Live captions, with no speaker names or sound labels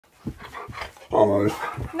Almost.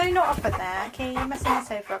 No, not up in there. Okay, you're messing the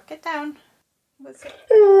sofa up. Get down. I've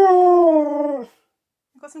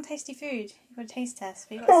got some tasty food. You've got a taste test.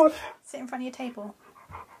 But you've got to sit in front of your table.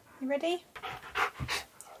 You ready?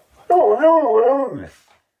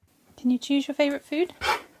 Can you choose your favourite food?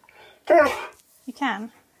 You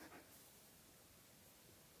can.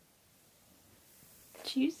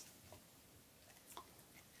 Choose.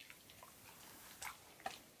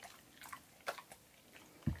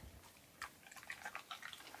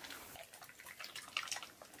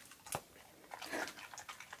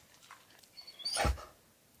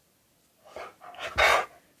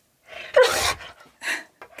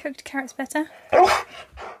 Cooked carrots better?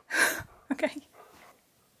 Okay.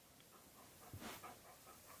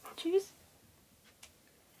 Choose.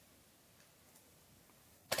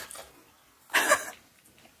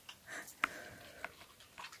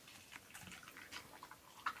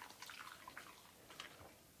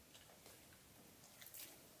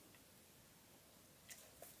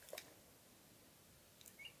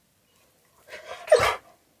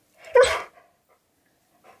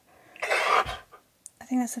 I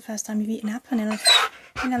think that's the first time you've eaten apple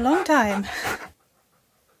in a long time.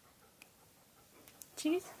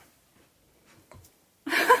 Choose.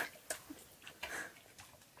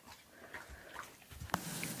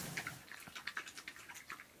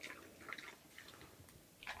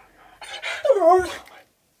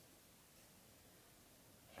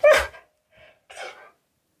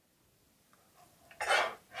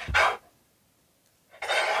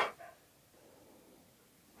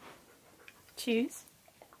 Choose.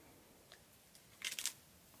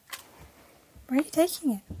 Where are you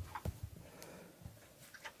taking it?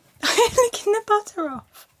 I'm licking the butter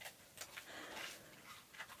off.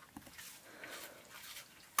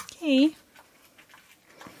 Okay. Is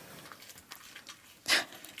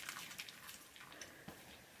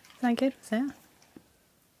that good, was it?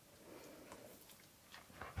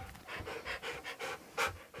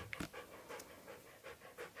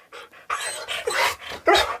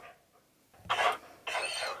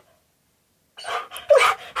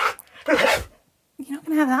 You're not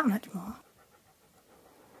going to have that much more.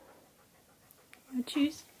 I'll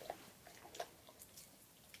choose.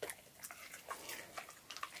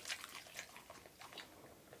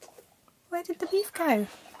 Where did the beef go?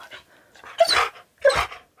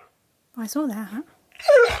 Oh, I saw that.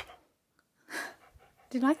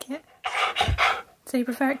 Do you like it? So you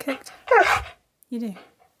prefer it cooked? You do?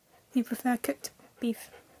 You prefer cooked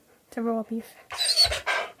beef to raw beef?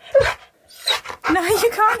 No,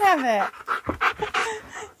 you can't have it!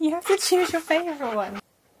 You have to choose your favourite one.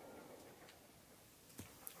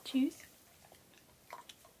 Choose.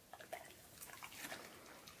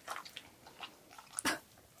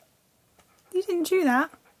 You didn't chew that.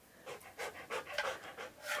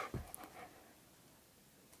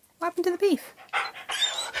 What happened to the beef?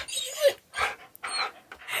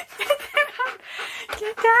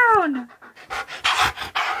 Get down!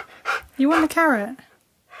 You want the carrot?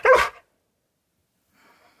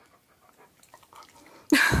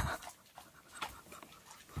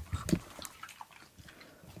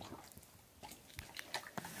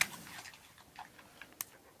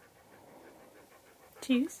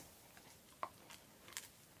 Choose.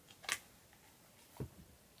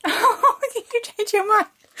 Oh, did you change your mind?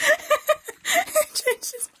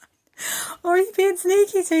 Change his mind. Or are you being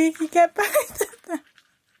sneaky so you can get both of them?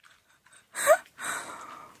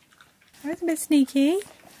 That was a bit sneaky.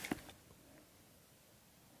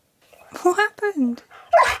 What happened?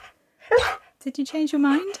 Did you change your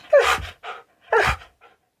mind?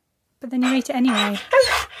 But then you ate it anyway.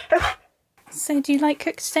 So do you like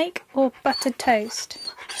cooked steak or buttered toast?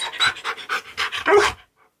 You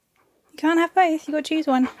can't have both, you've got to choose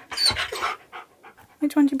one.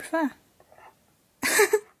 Which one do you prefer?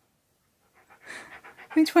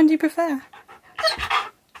 Which one do you prefer?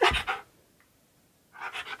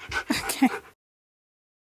 Okay.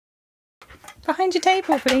 Behind your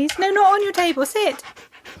table, please. No, not on your table. Sit.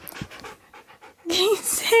 Keith,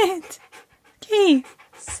 sit. Keith,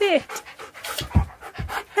 sit.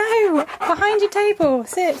 No, behind your table.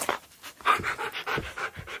 Sit.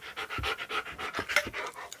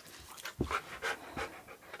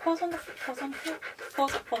 Pause on the floor. Pause on the floor.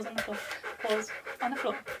 Pause on the floor. Pause on the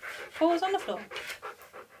floor. Pause on the floor.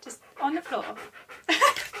 Just on the floor.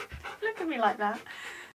 Look at me like that.